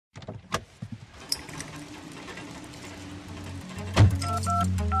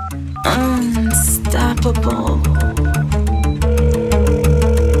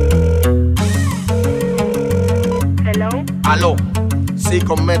Hello. Aló. Sí,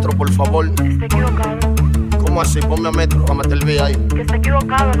 con Metro, por favor. Está equivocado. ¿Cómo así? Ponme a Metro, para meter el vía ahí. Que está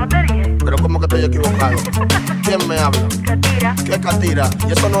equivocado, ¿no te dije? Pero ¿cómo que estoy equivocado? ¿Quién me habla? Catira. ¿Qué Catira?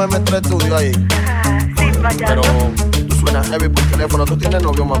 ¿Y eso no es Metro Estudio ahí? Sí, vaya. Pero tú suenas heavy por teléfono. ¿Tú tienes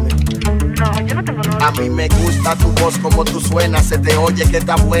novio, mami? No, yo no tengo novio. A mí me gusta tu voz como tú suenas. Se te oye que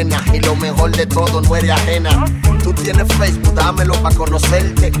está buena. Y lo mejor de todo, no eres ajena. Tú tienes Facebook, dámelo pa'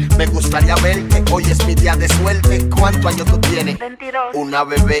 conocerte. Me gustaría verte, hoy es mi día de suerte. ¿Cuántos años tú tienes? 22. Una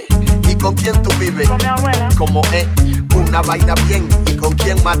bebé. ¿Y con quién tú vives? Con mi abuela. Como es, una vaina bien. ¿Y con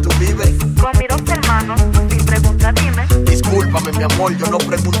quién más tú vives? Con mis 2 hermanos. Sin pregunta, dime. Discúlpame, mi amor, yo no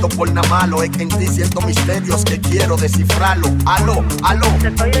pregunto por nada malo. Es que en ti siento misterios que quiero descifrarlo. Aló, aló. Te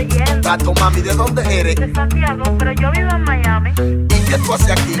estoy oyendo. Tato, mami, ¿de dónde eres? De Santiago, pero yo vivo en Miami. ¿Y qué tú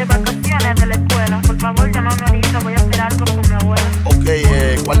haces aquí? De vacaciones de la escuela. Por favor, llámame ahorita. Voy a hacer algo con mi abuela.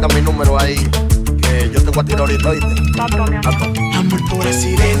 Ok, guarda mi número ahí. Que yo te voy a tirar ahorita, ¿oíste? Tato, mi amor. Amor por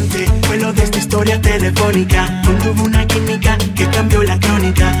accidente, fue lo de esta historia telefónica. Cuando hubo una química que cambió la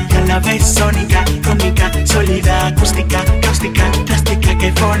crónica. Y a la vez sónica, cómica, sólida, acústica, cáustica, plástica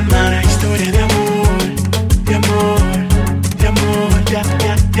que forma la historia de amor, de amor, de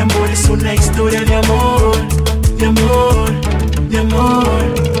amor, de amor. Es una historia de amor, de amor, de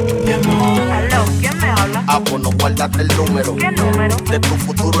amor, de amor. Aló, ¿quién me habla? Ah, pues no guardaste el número. ¿Qué número? De tu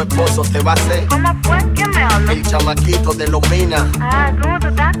futuro esposo te va a hacer ¿Cómo fue? ¿Quién me habla? el chamaquito de los minas. Ah, ¿cómo tú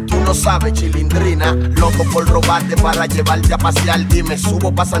estás? Tú no sabes, chilindrina, loco por robarte para llevarte a pasear. Dime,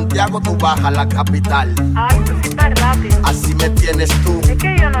 subo pa' Santiago, tú bajas a la capital. Ay, tú sí estás rápido. Así me tienes tú, Es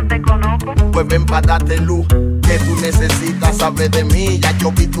que yo no te conozco. pues ven pa' darte luz. Que tú necesitas saber de mí. Ya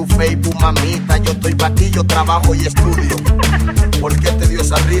yo vi tu Facebook, mamita. Yo estoy pa' ti, yo trabajo y estudio. ¿Por qué te dio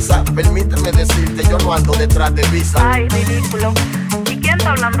esa risa? Permíteme decirte, yo no ando detrás de visa. Ay, ridículo. ¿Y quién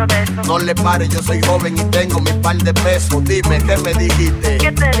está hablando de eso? No le pares, yo soy joven y tengo mi par de pesos. Dime, ¿qué me dijiste?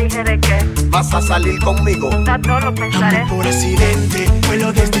 ¿Qué te dije de qué? ¿Vas a salir conmigo? Tato, lo pensaré. Amor por accidente, fue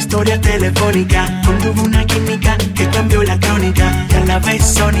lo de esta historia telefónica. Cuando hubo una química que cambió la crónica. Y a la vez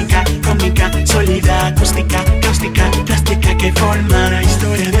sónica, cómica, sólida, acústica, cáustica, plástica que forma la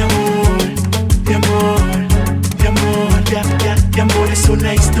historia de amor, de amor, de amor, de amor. Es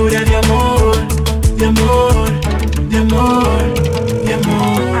una historia de amor, de amor, de amor, de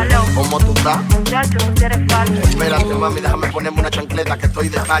amor. Aló, ¿Cómo tú estás? chacho, tú sí eres falso. Espérate, mami, déjame ponerme una chancleta que estoy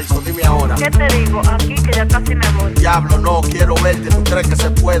descalzo. Dime ahora. ¿Qué te digo? Aquí que ya casi me voy. Diablo, no quiero verte. ¿Tú crees que se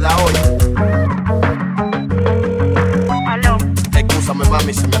pueda hoy? Aló, Excúsame,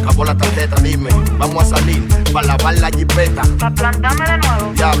 mami, se me acabó la tarjeta. Dime, vamos a salir para lavar la jipeta. ¿para plantarme de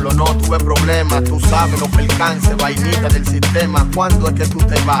nuevo? Diablo, no tuve problemas. Tú sabes los percances, vainita del sistema. ¿Cuándo es que tú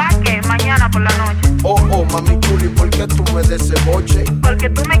te vas? ¿Para qué? Mañana por la noche. Oh, mami chuli, ¿por qué tú me des ese boche? Porque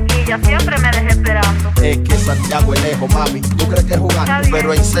tú me quillas, siempre me dejes esperando. Es que Santiago es lejos, mami. ¿Tú crees que es Está jugando? bien.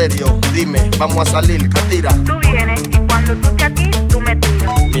 Pero en serio, dime, vamos a salir, Catira. Tú vienes y cuando tú estés aquí, tú me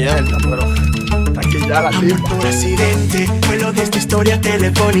tiras. Mierda, pero está aquí ya la Amor tipa. por accidente, fue lo de esta historia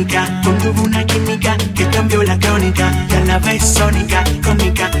telefónica. Cuando hubo una química que cambió la crónica. Y a la vez sónica,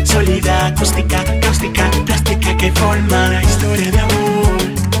 cómica, sólida, acústica, cáustica, plástica que forma la historia de amor,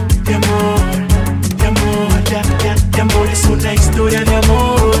 de amor, de amor, de amor. Es una historia de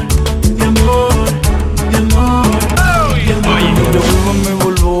amor, de amor, de amor, de amor. Yo vivo en mi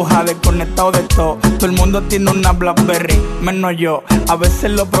burbuja, desconectado de todo. Todo el mundo tiene una Blackberry, menos yo. A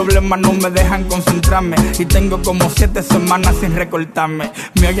veces los problemas no me dejan concentrarme. Y tengo como 7 semanas sin recortarme.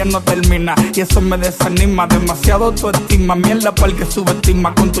 Mi olla no termina y eso me desanima. Demasiado autoestima, mierda para el que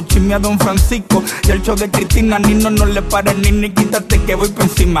subestima. Con tu chisme a Don Francisco y el show de Cristina. Ni no le pares ni quítate que voy por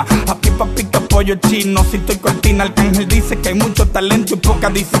encima. A pipa pica pollo chino, si estoy cortina. Arcángel dice que hay mucho talento y poca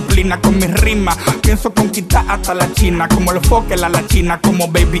disciplina. Con mis rimas pienso conquistar hasta la China. Como el Fokker a la China, como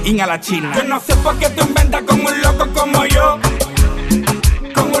Baby In a la China. Yo no sé por qué te inventas con un loco como yo.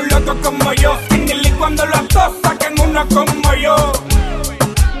 Con un loco como yo. Sin el cuando los dos saquen uno como yo.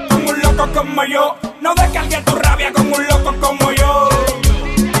 Con un loco como yo. No descargues tu rabia con un loco como yo.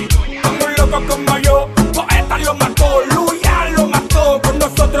 Con un loco como yo. Poeta lo mató, Luya lo mató. Con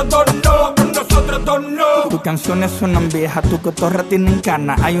nosotros dos no, con nosotros dos no. Tus canciones suenan viejas, tu cotorra tienen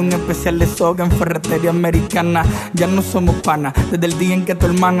cana. Hay un especial de soga en ferretería americana. Ya no somos panas, desde el día en que tu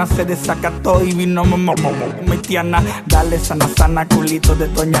hermana se desacató y vino mi tiana. Dale sana, sana, culito de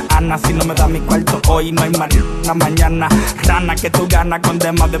doña Ana. Si no me da mi cuarto hoy, no hay una mañana. Rana que tú ganas con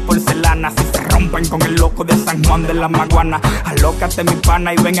demas de porcelana. Si se rompen con el loco de San Juan de la Maguana. Alócate mi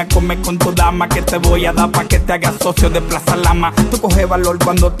pana y ven a comer con tu dama, que te voy a dar pa' que te hagas socio de Plaza Lama. Tú coges valor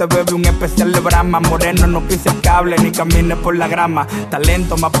cuando te bebe un especial de Brahma. Moreno, no pises cable ni camines por la grama.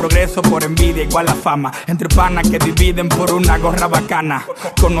 Talento más progreso, por envidia igual a fama. Entre panas que dividen por una gorra bacana.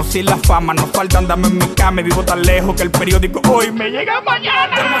 Conocí la fama, no falta andarme en mi cama. Vivo tan lejos que el periódico hoy me llega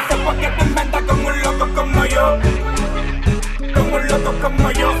mañana. Yo no sé por qué te inventas con un loco como yo. Con un loco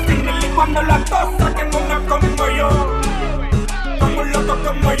como yo. Sin ni cuando la cosa que no como yo. Con un loco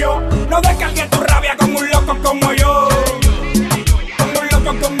como yo. No descargues tu rabia con un loco como yo. Con un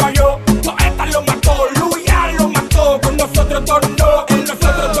loco como yo. Poeta lo mató, Luya lo mató. Con nosotros tornó, con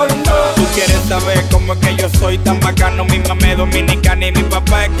nosotros tornó. Tú quieres saber cómo es que yo soy tan bacano. Mi mamá es dominicana y mi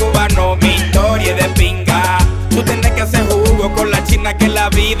papá es cubano. Mi historia es de pinga. Tú tienes que hacer jugo con la china que la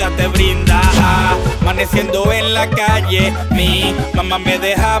vida te brinda. Amaneciendo en la calle, mi mamá me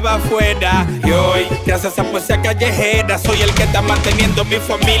dejaba afuera. Y hoy, gracias a poesía callejera, soy el que está manteniendo mi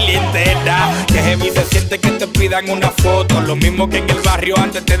familia entera. Que heavy se siente que te pidan una foto. Lo mismo que en el barrio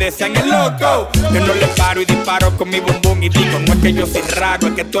antes te decían el loco. Yo no le paro y disparo con mi bombón. Y digo, no es que yo soy raro,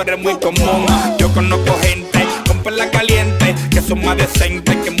 es que tú eres muy común. Yo conozco gente con perla caliente, que son más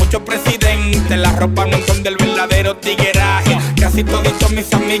decentes que muchos presidentes. La ropa no son del verdadero tigueraje. Casi toditos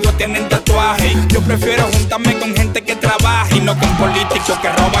mis amigos tienen tatuajes. Yo prefiero juntarme con gente que trabaje y no con políticos que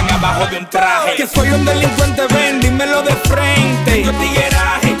roban abajo de un traje. Que soy un delincuente, ven, dímelo de frente. Tengo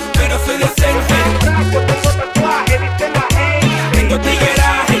tigueraje, pero soy decente. Tengo tatuaje, dice la gente. Tengo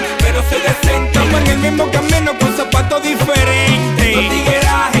tigueraje, pero soy decente. Estamos en el mismo camino con zapatos diferentes. Tengo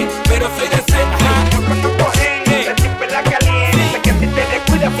tigueraje, pero soy decente. Yo conozco gente que siempre la caliente, que si te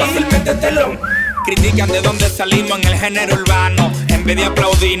descuidas fácilmente te lo... Critican de dónde salimos en el género urbano, en vez de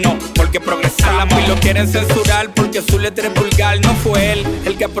aplaudirnos porque progresamos. Y lo quieren censurar porque su letra es vulgar. No fue él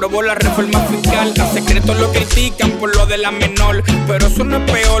el que aprobó la reforma fiscal. A secreto lo critican por lo de la menor, pero eso no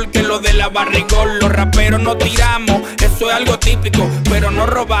es peor que lo de la barrigol. Los raperos no tiramos, eso es algo típico, pero no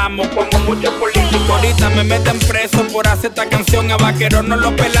robamos como muchos políticos. Ahorita me meten preso por hacer esta canción. A vaqueros no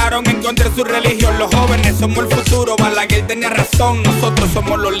lo pelaron en contra de su religión. Los jóvenes somos el futuro, Balaguer tenía razón. Nosotros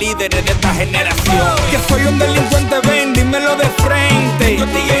somos los líderes de esta generación. Que soy un delincuente, ven, dímelo de frente. Tengo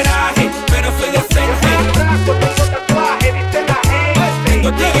tigueraje, pero soy decente. Tengo tatuaje, dice la gente.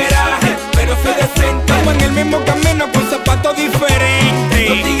 Tengo tigueraje, pero soy decente. Estamos en el mismo camino con zapatos diferentes.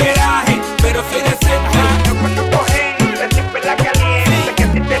 Tengo tigueraje, pero soy decente. Yo conozco gente, siempre la caliente, que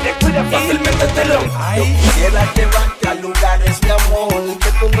si te descuidas fácilmente te lo... Yo quisiera llevarte a lugares, mi amor,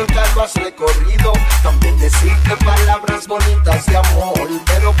 que tú nunca lo has recorrido. También decirte palabras bonitas de amor,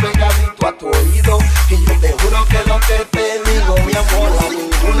 pero pegadito a tu oído. Y yo te juro que lo que te digo, mi amor, a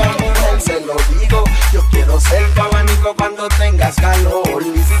ninguna mujer se lo digo. Yo quiero ser tu abanico cuando tengas calor,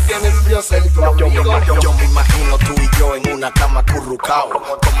 y si tienes frío ser tu abrigo. Yo me imagino tú y yo en una cama currucao,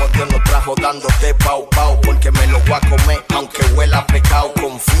 como Dios nos trajo dándote pau pau, porque me lo voy a comer aunque huela a pecado.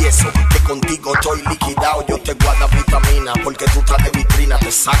 Confieso que contigo estoy liquidado. Yo te guardo vitamina porque tú estás de vitrina.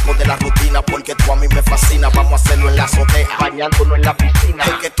 Te saco de la rutina porque tú a mí me fascina. Vamos a hacerlo en la azotea, bañándonos en la piscina.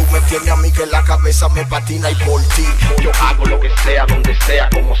 Es que tú me tienes a mí que la cabeza me patina. Y por ti yo hago lo que sea, donde sea,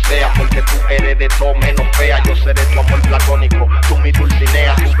 como sea, porque tú eres de todo menos fea. Yo seré tu amor platónico, tú mi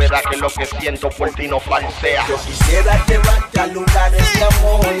dulcinea. Tú verás que lo que siento por ti no falsea. Yo quisiera llevarte a lugares de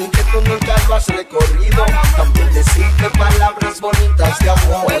amor que tú nunca lo has recorrido. También decirte palabras bonitas de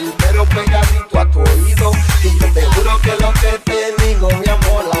amor, pero pegadito a tu oído. Y yo te juro que lo que te digo, mi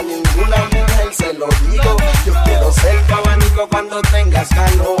amor, a ninguna mujer se lo digo. Yo quiero ser tu abanico cuando tengas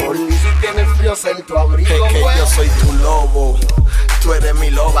calor, y si tienes frío ser tu abrigo. Que yo soy tu lobo, tú eres mi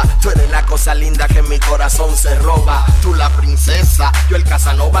loba. Tú eres la cosa linda que mi corazón se roba. Tú la princesa, yo el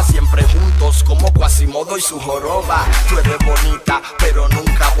Casanova, siempre juntos como Quasimodo y su joroba. Tú eres bonita, pero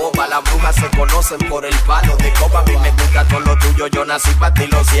nunca boba. Las brujas se conocen por el palo de coba. A mí me gusta todo lo tuyo, yo nací pa' ti,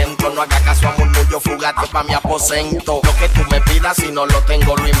 lo siento. No haga caso a murmullo, fugate pa' mi aposento. Lo que tú me pidas, si no lo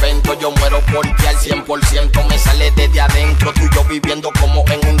tengo, lo invento. Yo muero por ti al 100%, me sale desde adentro. Tú y yo viviendo como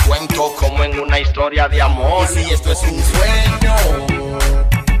en un cuento, como en una historia de amor. Y si esto es un sueño,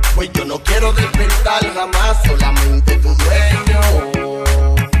 pues yo no quiero despertar jamás, solamente tu dueño.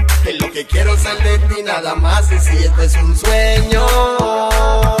 Es lo que quiero ser de ti nada más. Y si esto es un sueño,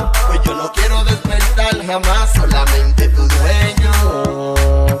 pues yo no quiero despertar jamás, solamente tu dueño.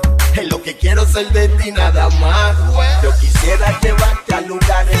 Es lo que quiero ser de ti nada más.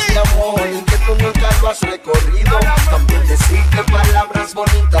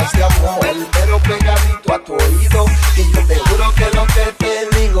 palabritas de amor, pero pegadito a tu oído. Y yo te juro que lo que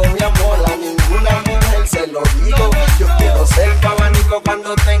te digo, mi amor, a ninguna mujer se lo digo. Yo quiero ser tu abanico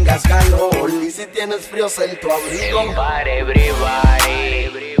cuando tengas calor, y si tienes frío ser tu abrigo.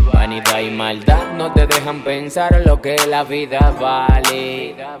 Vanidad y maldad no te dejan pensar lo que la vida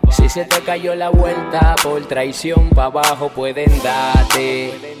vale. Si se te cayó la vuelta por traición, pa' abajo pueden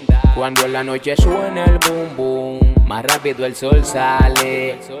darte. Cuando en la noche suena el boom boom, más rápido el sol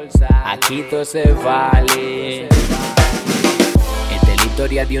sale. Aquí todo se vale. Esta es la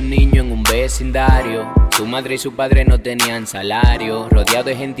historia de un niño en un vecindario. Su madre y su padre no tenían salario, rodeado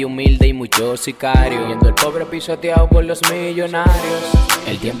de gente humilde y muchos sicarios, viendo el pobre pisoteado por los millonarios.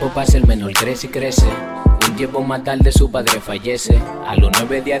 El tiempo pasa, el menor crece y crece. Un tiempo más tarde su padre fallece. A los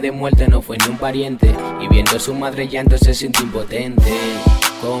 9 días de muerte no fue ni un pariente, y viendo a su madre llanto se sintió impotente.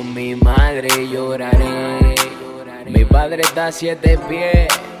 Con mi madre lloraré, mi padre está a 7 pies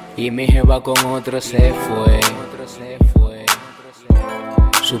y mi jeva con otro se fue.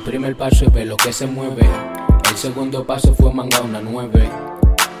 Su primer paso es ver lo que se mueve, el segundo paso fue mangar una 9.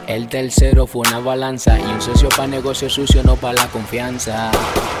 El tercero fue una balanza y un socio pa' negocio sucio, no pa' la confianza.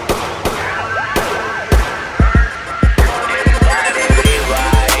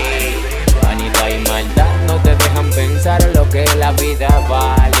 Vanidad y maldad no te dejan pensar lo que la vida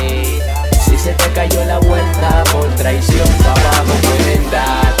vale. Si se te cayó la vuelta por traición, pa' abajo pueden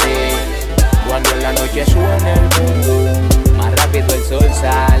darte. Cuando en la noche suena el boom boom, más rápido el sol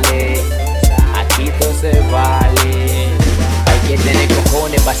sale. Aquí todo se vale. Hay que tener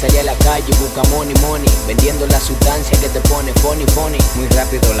cojones para salir a la calle y buscar money, money, vendiendo la sustancia que te pone funny, funny. Muy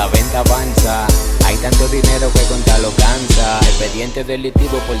rápido la venta avanza, hay tanto dinero que contarlo cansa. Expediente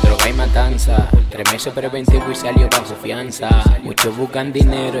delictivo por droga y matanza, 3 meses preventivo y salió bajo fianza. Muchos buscan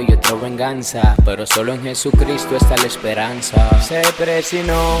dinero y otros venganza, pero solo en Jesucristo está la esperanza. Se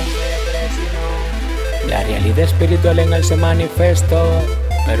presinó, la realidad espiritual en él se manifestó,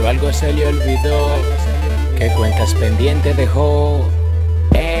 pero algo se le olvidó, que cuentas pendientes dejó.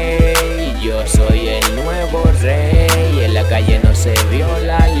 Ey, yo soy el nuevo rey, en la calle no se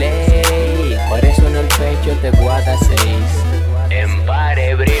viola ley, por eso en el pecho te guarda 6. Empare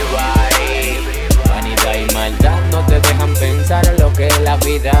everybody. Vanidad y maldad no te dejan pensar lo que la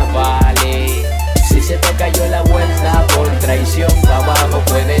vida vale. Si se te cayó la vuelta por traición, pa' abajo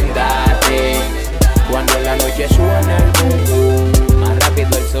pueden darte. Cuando en la noche suena el boom boom, más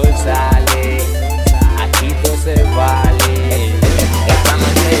rápido el sol sale. Aquí todo se vale. Esta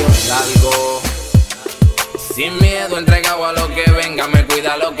noche yo salgo sin miedo, entregado a lo que venga, me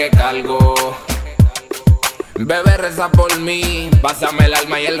cuida lo que cargo. Bebé, reza por mí, pásame el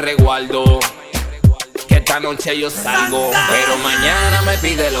alma y el resguardo. Que esta noche yo salgo, pero mañana me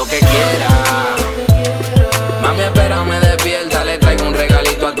pide lo que quiera. Mami, espérame despierta, le traigo un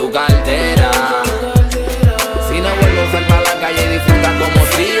regalito a tu cartera. Si no vuelvo a salir para la calle y disfrutar como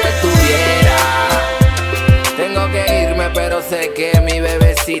si yo estuviera. Tengo que irme, pero sé que mi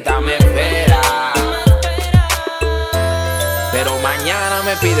bebecita me espera. Pero mañana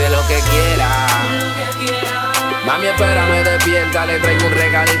me pide lo que quiera. Mami, espérame despierta, le traigo un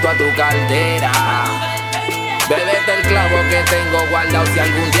regalito a tu cartera. Bébete el clavo que tengo guardado si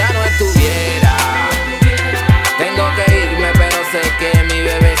algún día no estuviera. Tengo que irme, pero sé que mi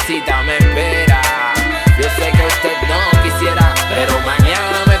bebecita me espera. Yo sé que usted no quisiera, pero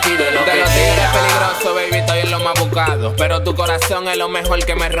mañana me pide lo que quiera. Es peligroso, baby, estoy en lo más buscado, pero tu corazón es lo mejor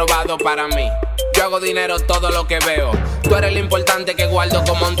que me he robado para mí. Yo hago dinero todo lo que veo. Tú eres lo importante que guardo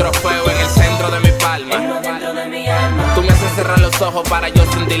como un trofeo en el centro de mi palma. Tú me haces cerrar los ojos para yo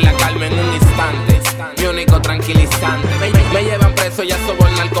sentir la calma en un instante. Mi único tranquilizante. Me llevan preso y a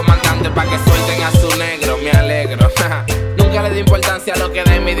sobornar al comandante pa' que suelten a su negro. Me alegro. Nunca le di importancia a lo que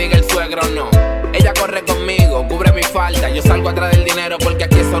de mí diga el suegro, no. Ella corre conmigo, cubre mi falta. Yo salgo atrás del dinero porque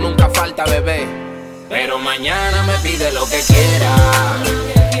aquí eso nunca falta, bebé. Pero mañana me pide lo que quiera.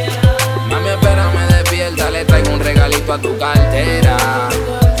 Mami, espérame despierta, le traigo un regalito a tu cartera.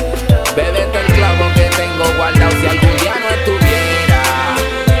 Bébete el clavo que tengo guardado si algún día no estuviera.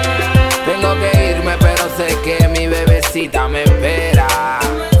 Tengo que irme, pero sé que mi bebecita me espera.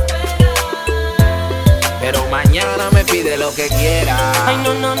 Pero mañana me pide lo que quiera. Ay,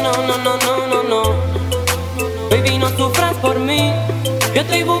 no, no, no, no, no, no, no, no. Baby, no sufras por mí. Yo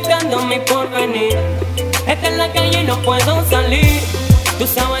estoy buscando mi porvenir. Estoy en la calle y no puedo salir. Tú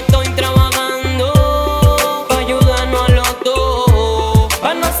sabes, estoy trabajando para ayudarnos a los dos,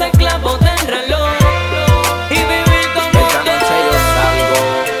 para no ser esclavos del reloj y vivir como esta noche yo salgo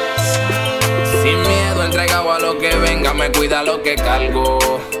sin miedo, entregado a lo que venga, me cuida lo que cargo.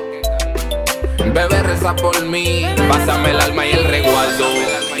 Bebé, reza por mí, pásame el alma y el resguardo.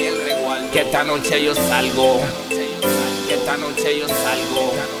 Que esta noche yo salgo. Que esta noche yo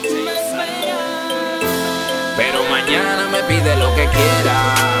salgo. Pero mañana me pide lo que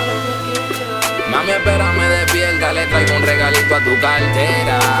quiera. Mami, espérame despierta, le traigo un regalito a tu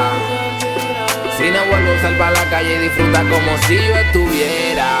cartera. Si no vuelvo a salir a la calle y disfruta como si yo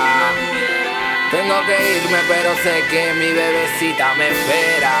estuviera. Tengo que irme, pero sé que mi bebecita me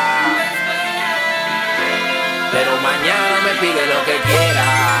espera. Pero mañana me pide lo que quiera.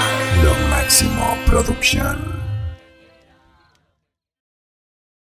 Lo Máximo Production.